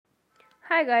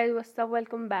Hi guys, what's up?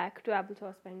 Welcome back to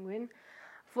Applesauce Penguin.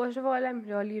 First of all, I'm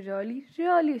really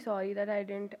sorry that I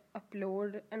didn't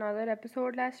upload another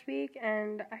episode last week,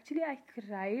 and actually, I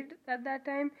cried at that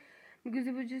time because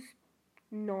it was just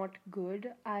not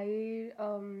good. I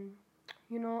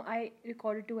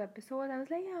recorded 2 episodes. I was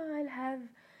like, yeah, I'll have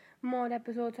more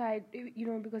episodes.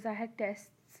 Because I had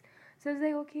tests. So I was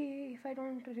like, okay, if I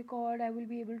don't record, I will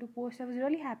be able to post. I was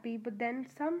really happy, but then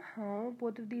somehow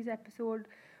both of these episodes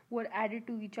were added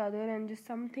to each other, and just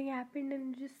something happened,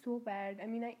 and just so bad. I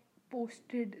mean, I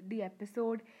posted the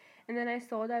episode, and then I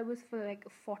saw that it was for like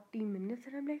 40 minutes,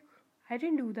 and I'm like, I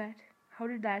didn't do that. How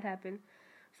did that happen?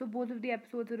 So both of the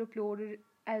episodes are uploaded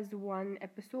as one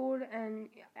episode, and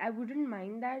I wouldn't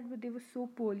mind that, but they were so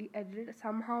poorly edited.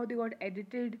 Somehow they got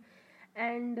edited,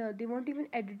 and they weren't even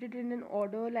edited in an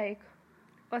order. Like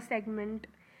a segment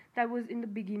that was in the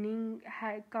beginning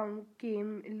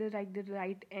came in the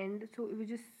right end, so it was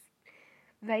just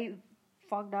very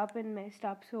fucked up and messed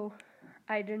up. So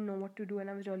I didn't know what to do, and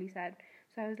I was really sad.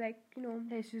 So I was like,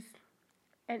 let's just.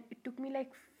 And it took me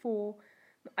like four.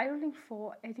 I don't think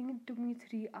four. I think it took me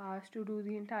 3 hours to do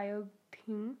the entire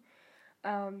thing.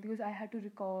 Because I had to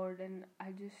record, and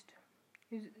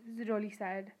it's really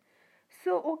sad.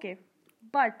 So okay,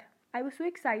 but I was so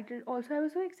excited. Also, I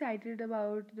was so excited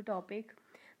about the topic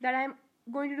that I'm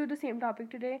going to do the same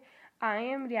topic today. I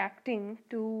am reacting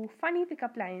to funny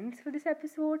pickup lines for this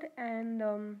episode, and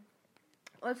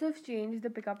also I've changed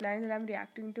the pickup lines that I'm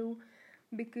reacting to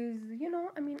because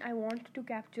I want to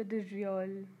capture the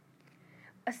real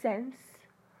a sense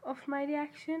of my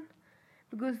reaction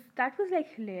because that was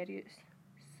like hilarious.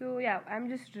 So yeah, I'm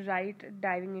just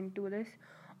diving into this.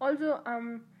 Also,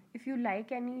 if you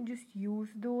like any, just use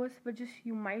those, but just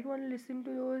you might want to listen to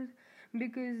those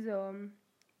because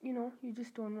you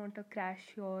just don't want to crash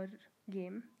your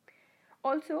game.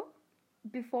 Also,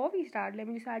 before we start, let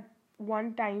me just add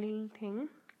one tiny thing.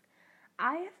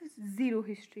 I have zero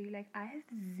history. Like I have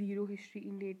zero history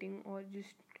in dating or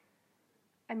just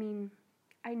I mean,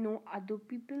 I know other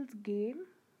people's game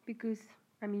because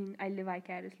I live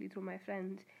vicariously through my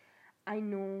friends. I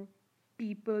know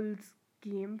people's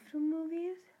game from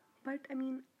movies, but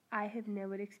I have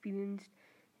never experienced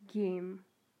game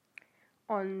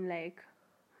on like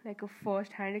a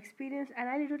first hand experience, and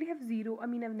I literally have zero. I've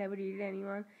never dated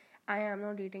anyone. I am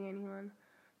not dating anyone.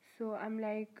 So I'm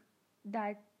like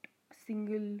that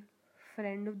single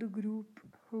friend of the group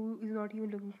who is not even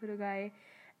looking for a guy,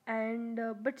 and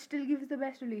but still gives the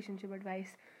best relationship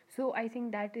advice. So I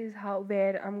think that is how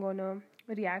where I'm gonna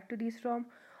react to these from.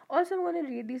 Also, I'm gonna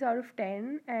rate these out of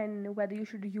 10 and whether you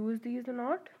should use these or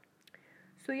not.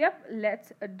 So yep,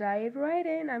 let's dive right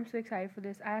in. I'm so excited for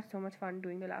this. I had so much fun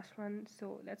doing the last one,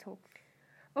 so let's hope.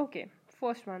 Okay,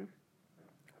 first one.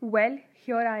 Well,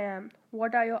 here I am.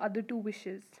 What are your other two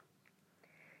wishes?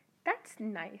 That's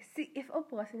nice. See, if a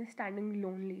person is standing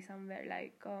lonely somewhere,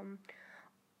 like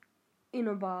in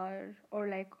a bar or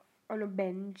like on a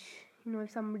bench, if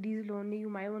somebody's lonely, you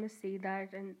might want to say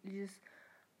that and just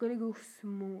gonna go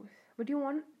smooth. But you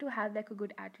want to have like a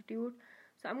good attitude,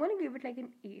 so I'm gonna give it like an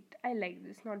 8. I like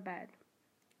this, not bad.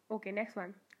 Okay, next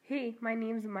one. Hey, my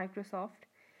name's Microsoft.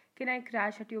 Can I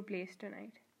crash at your place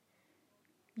tonight?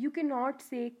 You cannot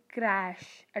say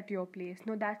crash at your place.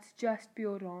 No, that's just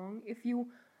pure wrong. If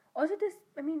you also this,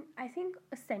 I think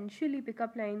essentially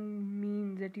pickup line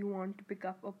means that you want to pick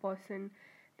up a person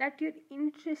that you're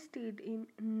interested in,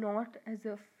 not as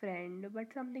a friend,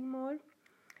 but something more.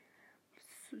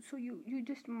 So you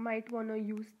just might want to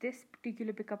use this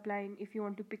particular pickup line if you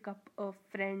want to pick up a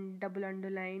friend double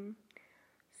underline.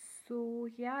 So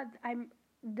yeah, I'm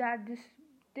that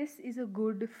this is a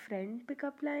good friend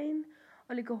pickup line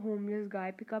or like a homeless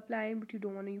guy pickup line, but you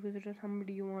don't want to use it on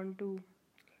somebody you want to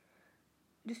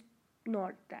just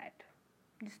not that.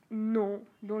 Just no,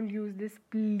 don't use this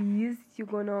please. You're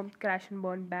gonna crash and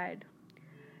burn bad.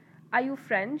 Are you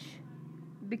French?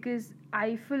 Because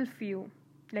Eiffel few.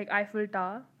 Like Eiffel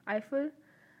Tower.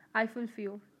 Eiffel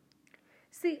few.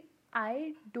 See,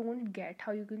 I don't get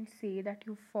how you can say that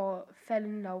you fell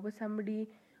in love with somebody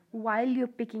while you're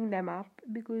picking them up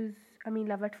because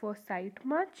love at first sight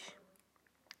much.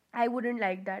 I wouldn't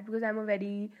like that because I'm a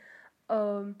very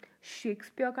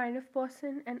Shakespeare kind of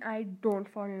person, and I don't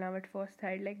fall in love at first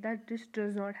sight. Like that just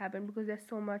does not happen because there's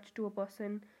so much to a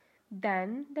person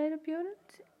than their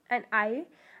appearance. And I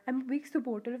am a big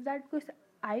supporter of that because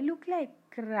I look like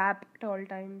crap at all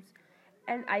times.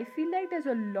 And I feel like there's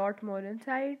a lot more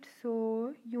inside,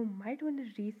 so you might want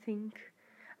to rethink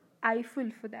Eiffel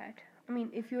for that.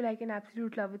 If you're like an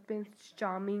absolute love with Prince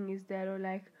Charming is there, or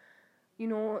like,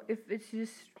 if it's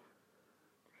just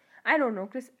I don't know,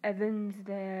 Chris Evans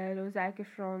there or Zac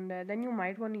Efron there, then you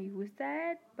might want to use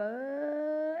that,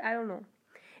 but I don't know.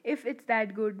 If it's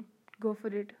that good, go for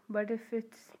it. But if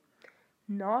it's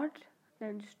not,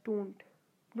 then just don't.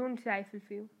 Don't say I feel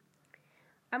for you.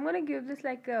 I'm gonna give this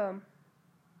like a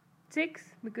 6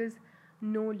 because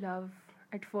no love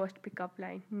at first pickup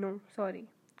line. No, sorry.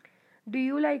 Do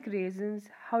you like raisins?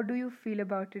 How do you feel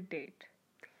about a date?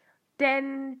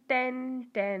 10, 10,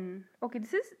 10. Okay,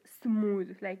 this is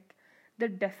smooth. Like, the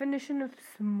definition of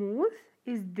smooth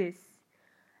is this.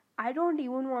 I don't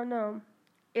even want to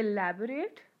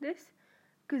elaborate this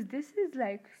because this is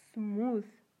like smooth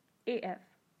AF.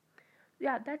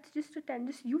 Yeah, that's just a 10.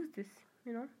 Just use this,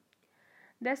 you know.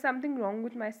 There's something wrong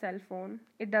with my cell phone.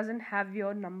 It doesn't have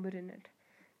your number in it.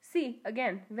 See,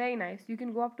 again, very nice. You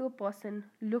can go up to a person,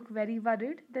 look very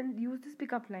worried, then use this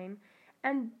pickup line,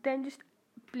 and then just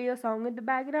play a song in the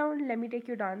background. Let Me Take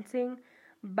You Dancing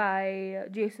by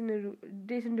Jason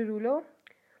Derulo.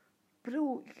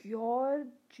 Bro, your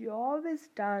job is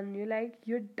done.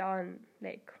 You're done.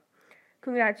 Like,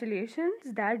 congratulations,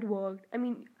 that worked. I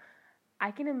mean, I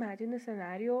can imagine a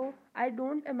scenario. I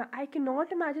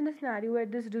cannot imagine a scenario where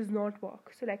this does not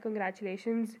work. So, like,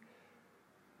 congratulations,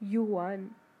 you won,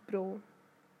 bro.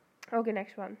 Okay,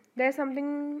 next one. There's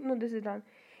something. No, this is done.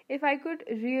 If I could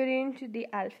rearrange the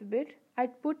alphabet,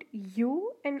 I'd put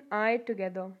U and I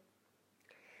together.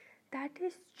 That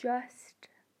is just.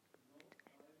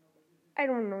 I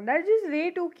don't know. That's just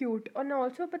way too cute. And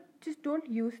also, but just don't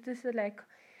use this like.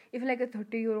 If you're like a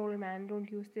 30-year-old man,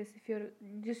 don't use this. If you're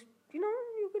just.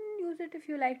 You can use it if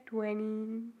you're like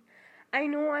 20. I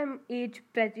know I'm age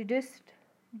prejudiced,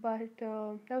 but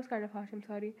that was kind of harsh. I'm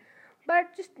sorry.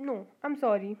 But just no, I'm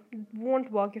sorry. It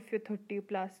won't work if you're 30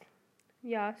 plus.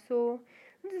 Yeah, so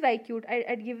this is very cute.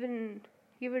 I'd give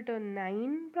it a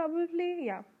 9 probably.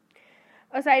 Yeah.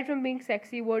 Aside from being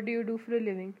sexy, what do you do for a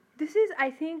living? This is,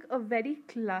 I think, a very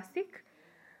classic,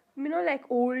 like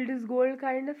old is gold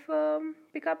kind of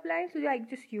pickup line. So like,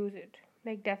 just use it.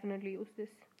 Like, definitely use this.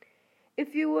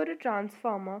 If you were a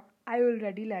transformer, I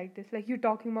already like this. Like, you're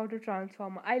talking about a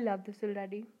transformer. I love this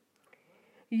already.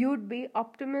 You'd be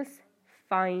Optimus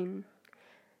Fine.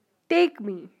 Take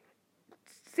me.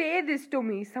 Say this to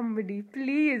me, somebody,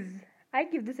 please. I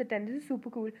give this a 10. This is super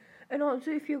cool. And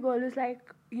also, if your girl is like,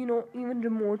 even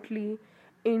remotely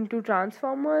into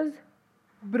Transformers,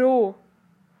 bro,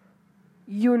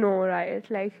 right?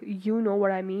 Like, you know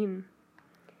what I mean.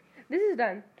 This is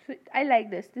done. So I like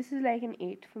this. This is like an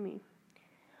 8 for me.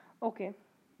 Okay,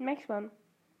 next one.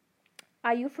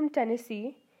 Are you from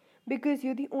Tennessee? Because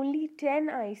you're the only 10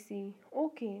 I see.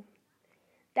 Okay.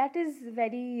 That is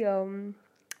very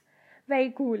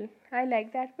cool. I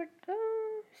like that. But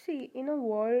see, in a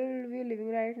world we're living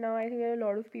right now, I think there are a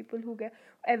lot of people who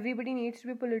everybody needs to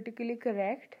be politically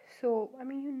correct. So, I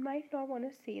mean, you might not want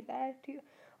to say that a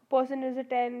person is a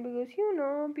 10 because,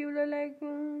 people are like,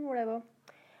 whatever.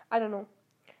 I don't know.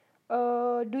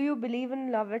 Do you believe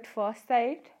in love at first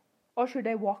sight? Or should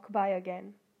I walk by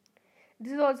again?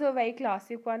 This is also a very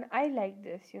classic one. I like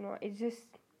this, it's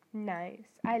just nice.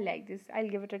 I like this. I'll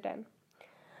give it a 10.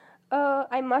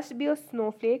 I must be a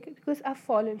snowflake because I've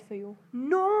fallen for you.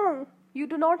 No! You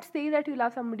do not say that you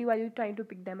love somebody while you're trying to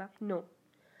pick them up. No.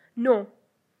 No.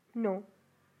 No.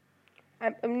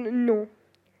 No.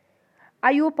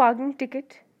 Are you a parking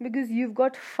ticket? Because you've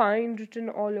got fine written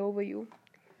all over you.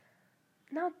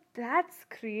 Now that's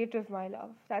creative, my love.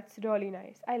 That's really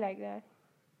nice. I like that.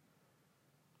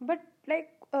 But like,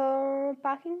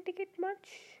 parking ticket much?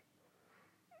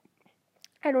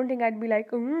 I don't think I'd be like,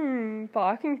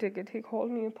 parking ticket. He called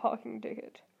me a parking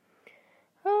ticket.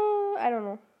 I don't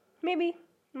know. Maybe.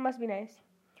 Must be nice.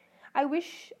 I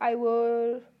wish I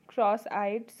were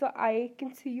cross-eyed so I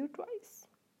can see you twice.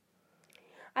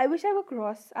 I wish I were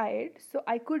cross-eyed so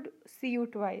I could see you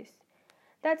twice.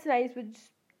 That's nice, but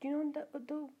just,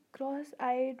 the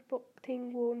cross-eyed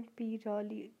thing won't be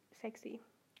really sexy.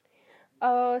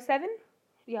 7?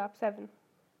 Yeah, 7.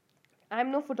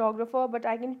 I'm no photographer, but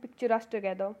I can picture us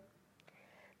together.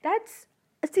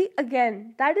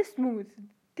 Again, that is smooth.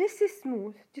 This is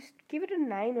smooth. Just give it a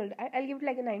 9 or I'll give it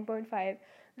like a 9.5.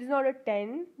 This is not a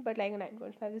 10, but like a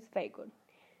 9.5. This is very good.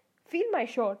 Feel my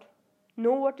shot.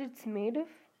 Know what it's made of?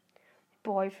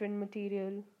 Boyfriend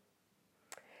material.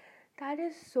 That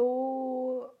is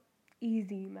so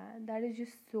easy, man. That is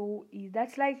just so easy.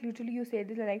 That's like literally you say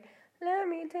this like, let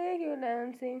me take you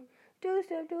dancing. 2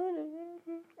 step to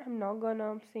the. I'm not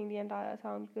gonna sing the entire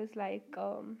song because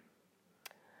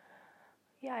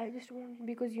yeah, I just want,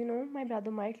 because my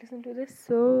brother might listen to this,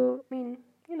 so I mean,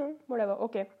 whatever.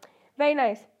 Okay, very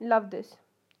nice. Love this.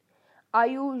 Are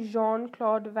you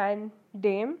Jean-Claude Van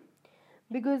Damme?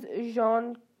 because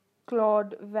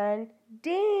Jean-Claude Van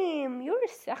Damme, you're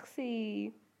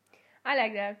sexy. I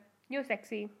like that. You're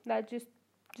sexy. That's just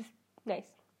nice.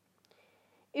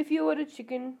 If you were a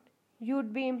chicken,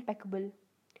 you'd be impeccable.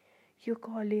 You're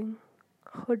calling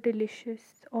her delicious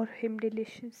or him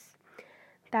delicious.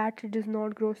 That does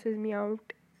not grosses me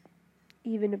out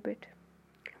even a bit.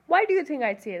 Why do you think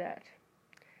I'd say that?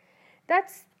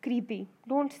 That's creepy.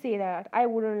 Don't say that. I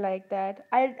wouldn't like that.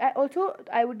 I also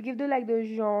I would give the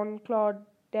Jean Claude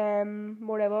Dam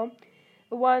whatever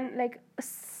one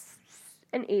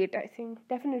an 8. I think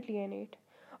definitely an 8.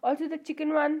 Also the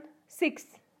chicken one 6.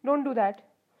 Don't do that.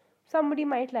 Somebody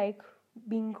might like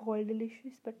being called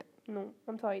delicious, but no.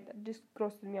 I'm sorry. That just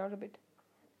grosses me out a bit.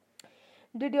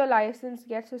 Did your license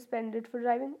get suspended for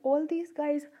driving? All these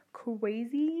guys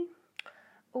crazy.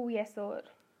 Oh yes, sir.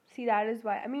 See, that is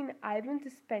why. I mean, I've been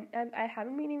suspended. I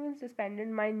haven't been even suspended.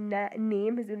 My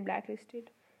name has been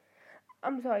blacklisted.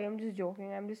 I'm sorry. I'm just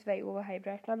joking. I'm just very overhyped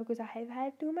right now because I have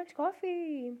had too much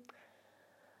coffee.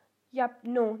 Yep.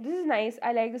 No, this is nice.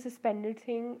 I like the suspended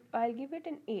thing. I'll give it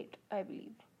an 8, I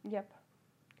believe. Yep.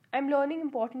 I'm learning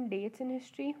important dates in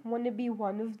history. Wanna be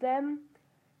one of them?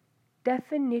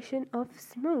 Definition of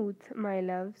smooth, my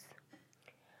loves.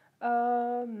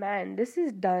 Man, this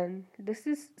is done. This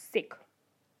is sick.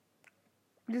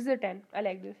 This is a 10. I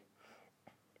like this.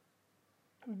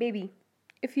 Baby,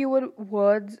 if you were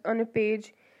words on a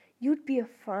page, you'd be a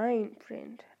fine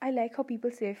print. I like how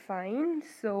people say fine,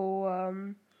 so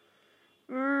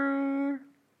I'll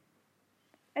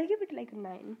give it like a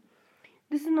 9.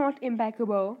 This is not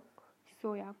impeccable,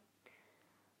 so yeah.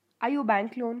 Are you a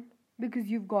bank loan? Because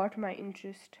you've got my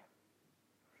interest.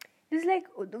 This is like,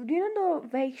 do you know the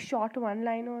very short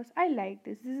one-liners? I like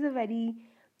this. This is a very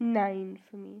 9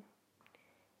 for me.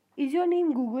 Is your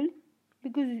name Google?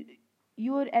 Because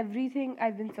you're everything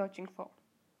I've been searching for.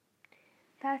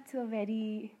 That's a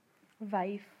very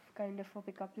wife kind of a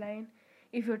pickup line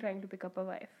if you're trying to pick up a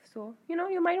wife. So,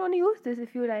 you might want to use this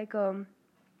if you like,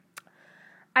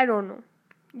 I don't know.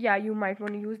 Yeah, you might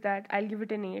want to use that. I'll give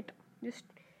it an 8. Just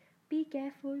be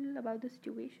careful about the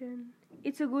situation.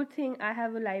 It's a good thing I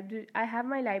have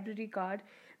my library card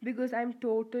because I'm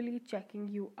totally checking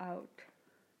you out.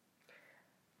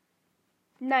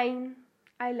 9.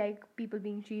 I like people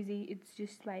being cheesy. It's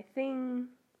just my thing.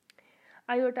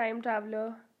 Are you a time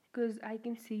traveler? Because I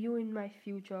can see you in my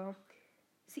future.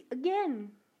 See,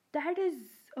 again, that is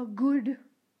a good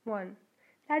one.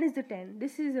 That is a 10.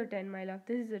 This is a 10, my love.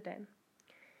 This is a 10.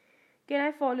 Can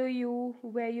I follow you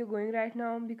where you're going right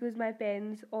now? Because my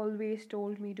parents always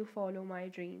told me to follow my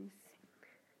dreams.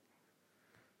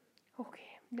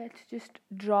 Okay, let's just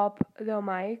drop the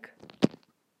mic.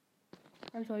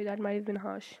 I'm sorry, that might have been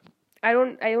harsh. I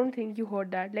don't think you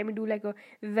heard that. Let me do like a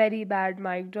very bad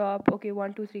mic drop. Okay,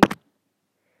 1, 2, 3.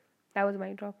 That was a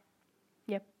mic drop.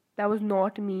 Yep. That was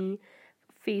not me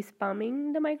face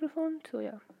palming the microphone. So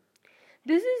yeah.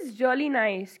 This is really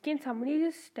nice. Can somebody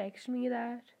just text me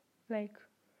that?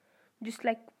 Just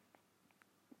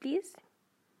please?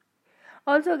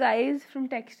 Also, guys, from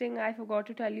texting, I forgot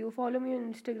to tell you, follow me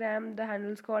on Instagram. The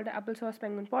handle is called Applesauce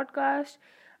Penguin Podcast.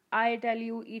 I tell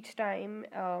you each time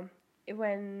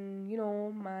when,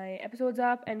 my episode's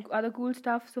up and other cool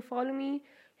stuff. So follow me.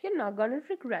 You're not gonna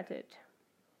regret it.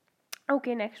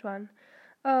 Okay, next one.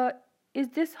 Uh, is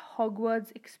this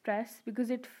Hogwarts Express? Because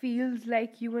it feels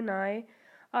like you and I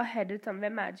are headed somewhere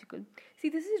magical. See,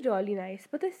 this is really nice.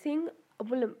 But the thing,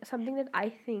 well, something that I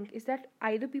think is that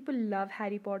either people love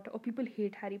Harry Potter or people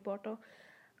hate Harry Potter.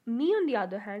 Me, on the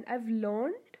other hand, I've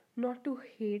learned not to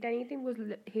hate anything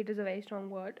because hate is a very strong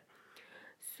word.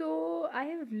 So I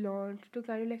have learned to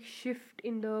kind of like shift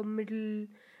in the middle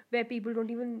where people don't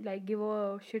even like give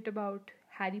a shit about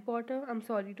Harry Potter. I'm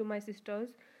sorry to my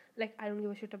sisters. Like, I don't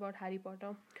give a shit about Harry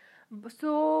Potter.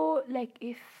 So, like,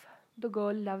 if the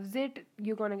girl loves it,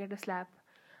 you're gonna get a slap.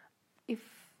 If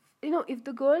if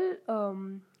the girl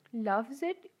loves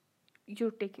it,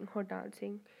 you're taking her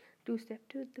dancing. 2 step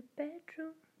to the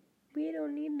bedroom. We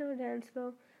don't need no dance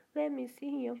floor. Let me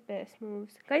see your best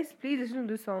moves. Guys, please listen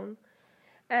to this song.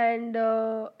 And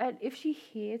if she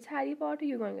hates Harry Potter,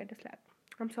 you're gonna get a slap.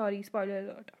 I'm sorry, spoiler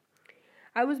alert.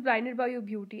 I was blinded by your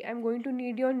beauty. I'm going to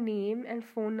need your name and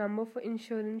phone number for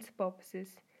insurance purposes.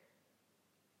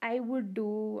 I would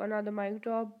do another mic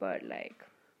drop, but like,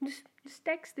 just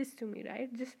text this to me,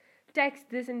 right? Just text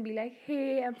this and be like,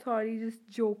 hey, I'm sorry, just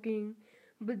joking.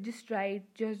 But just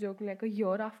write, just joking, like a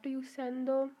year after you send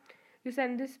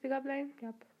this pickup line.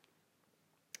 Yep.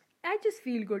 I just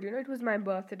feel good, it was my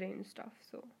birthday and stuff,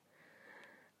 so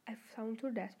I sound so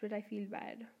desperate, I feel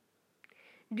bad.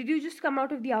 Did you just come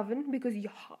out of the oven because you're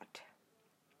hot?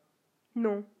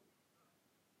 No,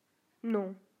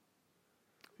 no,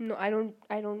 no. I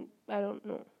don't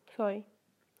know. Sorry.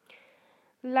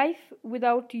 Life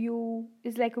without you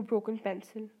is like a broken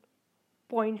pencil.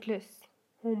 Pointless.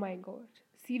 Oh my god.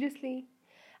 Seriously?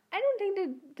 I don't think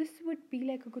that this would be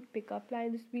like a good pickup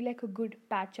line. This would be like a good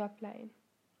patch up line.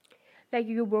 Like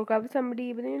you broke up with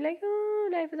somebody, but then you're like, oh,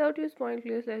 life without you is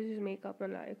pointless. Let's just make up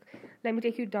and like, let me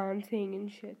take you dancing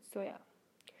and shit. So yeah,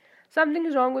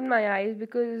 something's wrong with my eyes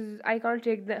because I can't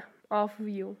take them off of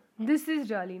you. This is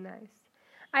really nice.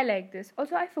 I like this.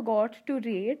 Also, I forgot to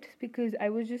rate because I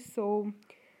was just so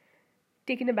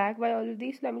taken aback by all of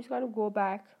these. So I'm just gonna go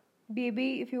back.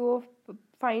 Baby, if you were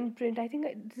fine print, I think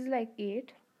this is like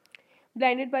 8.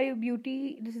 Blinded by Your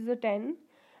Beauty, this is a 10.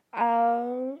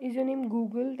 Is your name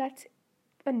Google? That's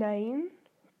a 9.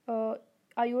 Uh,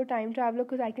 are you a time traveler?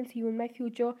 Because I can see you in my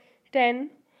future. 10.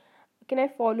 Can I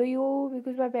follow you?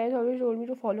 Because my parents always told me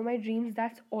to follow my dreams.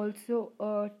 That's also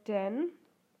a 10.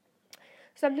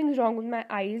 Something's wrong with my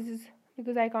eyes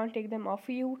because I can't take them off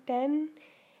you. 10.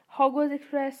 Hogwarts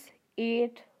Express.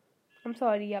 8. I'm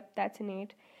sorry, yep, that's an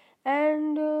 8.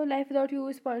 And Life Without You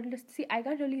is pointless. See, I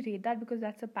can't really rate that because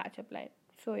that's a patch up line.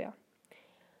 So, yeah.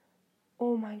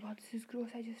 Oh my god, this is gross.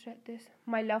 I just read this.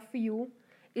 My love for you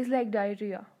is like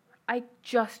diarrhea. I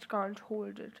just can't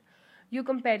hold it. You're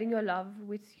comparing your love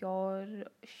with your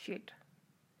shit.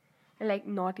 And like,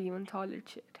 not even solid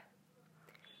shit.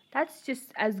 That's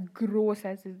just as gross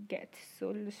as it gets.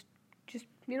 So, just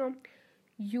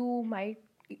you might,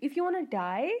 if you want to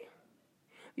die,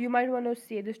 you might want to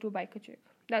say this to a biker chick.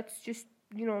 That's just,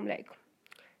 like,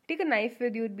 take a knife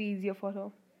with you, it'd be easier for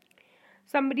her.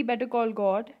 Somebody better call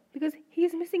God because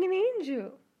he's missing an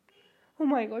angel. Oh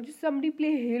my god, just somebody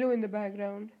play Halo in the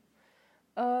background.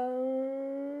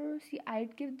 See,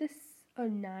 I'd give this a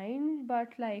 9,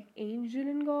 but like Angel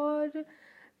and God,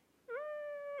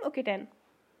 okay, 10.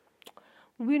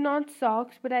 We're not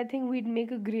socks, but I think we'd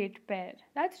make a great pair.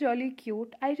 That's really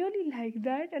cute. I really like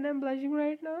that, and I'm blushing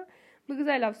right now because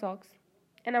I love socks,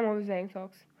 and I'm always wearing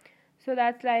socks. So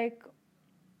that's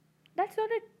not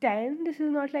a 10. This is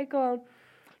not like a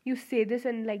you say this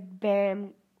and like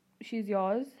bam, she's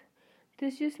yours.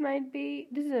 This just might be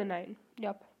this is a 9.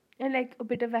 Yup. And like a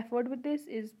bit of effort with this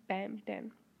is bam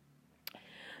 10.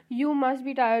 You must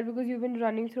be tired because you've been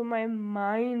running through my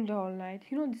mind all night.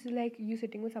 This is like you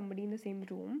sitting with somebody in the same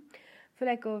room for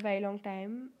like a very long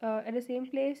time at the same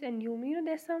place, and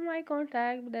there's some eye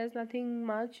contact, but there's nothing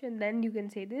much, and then you can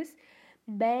say this.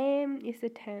 Bam is a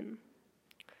 10.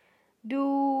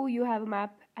 Do you have a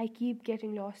map? I keep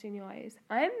getting lost in your eyes.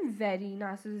 I'm very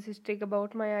narcissistic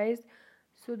about my eyes,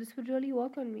 so this would really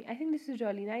work on me. I think this is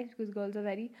really nice because girls are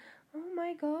very, oh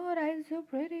my god, eyes so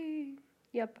pretty.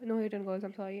 Yep, no hate on girls,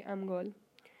 I'm sorry, I'm girl.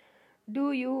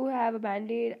 Do you have a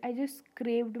band-aid? I just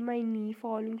scraped my knee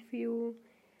falling for you.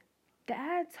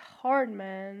 That's hard,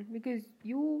 man, because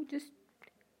you just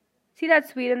see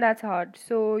that's sweet and that's hard.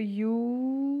 So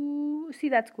you see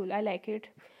that's cool. I like it.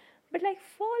 But like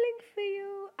falling for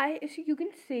you, I so you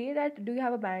can say that. Do you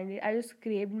have a band-aid? I just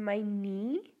scraped my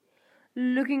knee,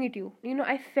 looking at you.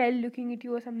 I fell looking at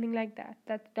you or something like that.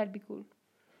 That'd be cool.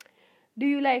 Do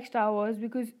you like Star Wars?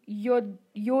 Because you're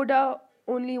Yoda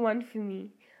only one for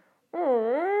me.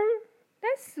 Oh,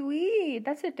 that's sweet.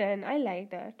 That's a 10. I like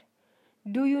that.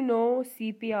 Do you know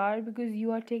CPR? Because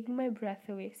you are taking my breath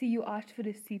away. See, you asked for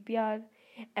this CPR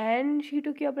and she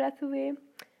took your breath away.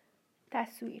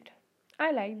 That's sweet.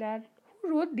 I like that. Who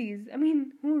wrote these? I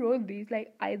mean, who wrote these?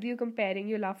 Like, either you're comparing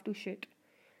your love to shit,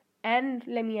 and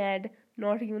let me add,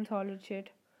 not even solid shit.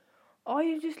 Or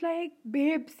you're just like,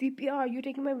 babe, CPR, you're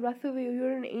taking my breath away,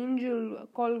 you're an angel,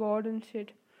 call God and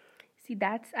shit. See,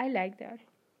 I like that.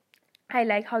 I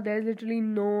like how there's literally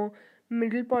no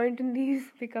middle point in these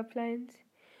pickup lines.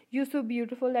 You're so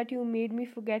beautiful that you made me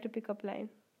forget a pickup line.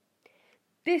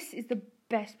 This is the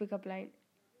best pickup line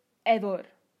ever.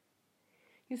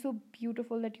 You're so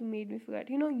beautiful that you made me forget.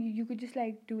 You could just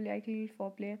like do like little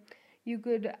foreplay. You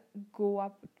could go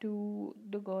up to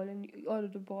the girl or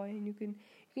the boy, and you can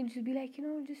just be like,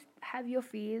 just have your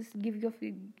face,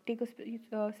 take a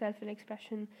self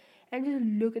expression, and just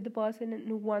look at the person.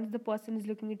 And once the person is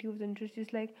looking at you with interest,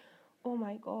 just like, oh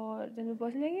my god. Then the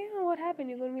person like, yeah, what happened?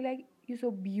 You're gonna be like, you're so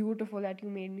beautiful that you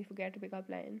made me forget to pick up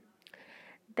line.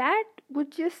 That would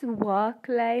just work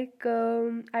like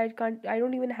I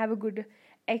don't even have a good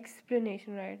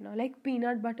explanation right now. Like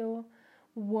peanut butter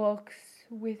works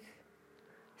with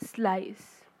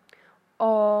slice,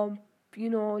 or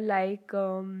like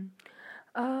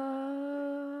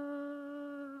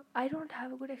I don't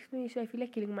have a good explanation. I feel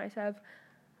like killing myself.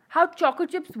 How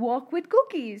chocolate chips work with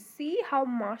cookies. See how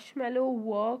marshmallow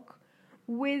work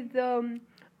with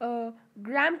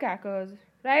graham crackers,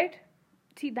 right?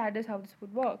 See, that is how this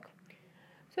would work.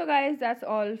 So, guys, that's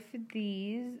all for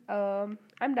these.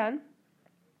 I'm done.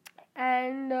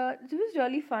 And this was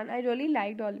really fun. I really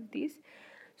liked all of these.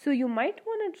 So you might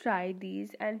want to try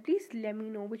these, and please let me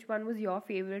know which one was your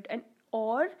favorite, and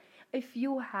or if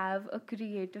you have a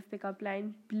creative pickup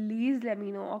line, please let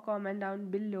me know or comment down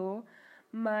below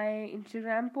my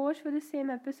Instagram post for the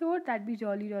same episode. That'd be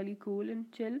really really cool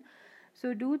and chill.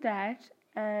 So do that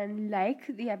and like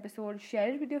the episode,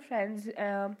 share it with your friends,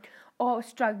 or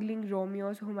struggling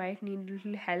Romeos who might need a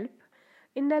little help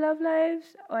in their love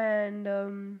lives,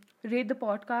 and rate the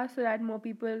podcast so that more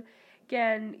people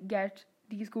can get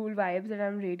these cool vibes that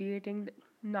I'm radiating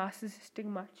narcissistic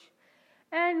much.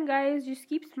 And guys, just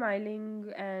keep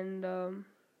smiling, and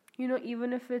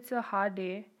even if it's a hard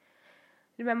day,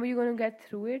 remember you're gonna get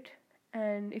through it.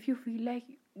 And if you feel like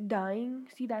dying,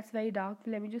 see, that's very dark,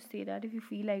 but let me just say that if you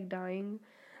feel like dying,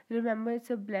 remember it's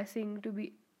a blessing to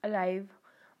be alive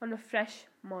on a fresh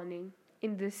morning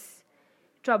in this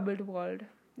troubled world.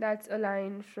 That's a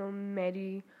line from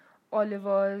Mary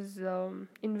Oliver's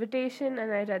invitation,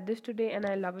 and I read this today and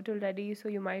I love it already. So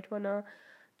you might wanna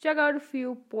check out a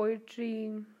few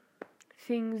poetry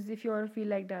things if you wanna feel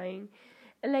like dying.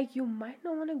 And like, you might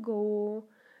not wanna go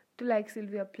to like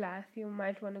Sylvia Plath, you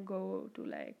might wanna go to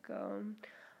like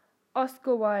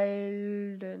Oscar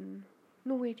Wilde, and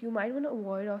no, wait, you might wanna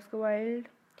avoid Oscar Wilde.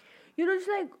 Just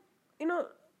like, you know,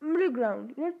 middle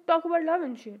ground. Talk about love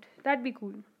and shit. That'd be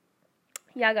cool.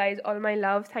 Yeah, guys, all my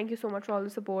love. Thank you so much for all the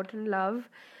support and love.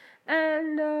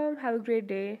 And have a great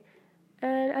day.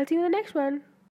 And I'll see you in the next one.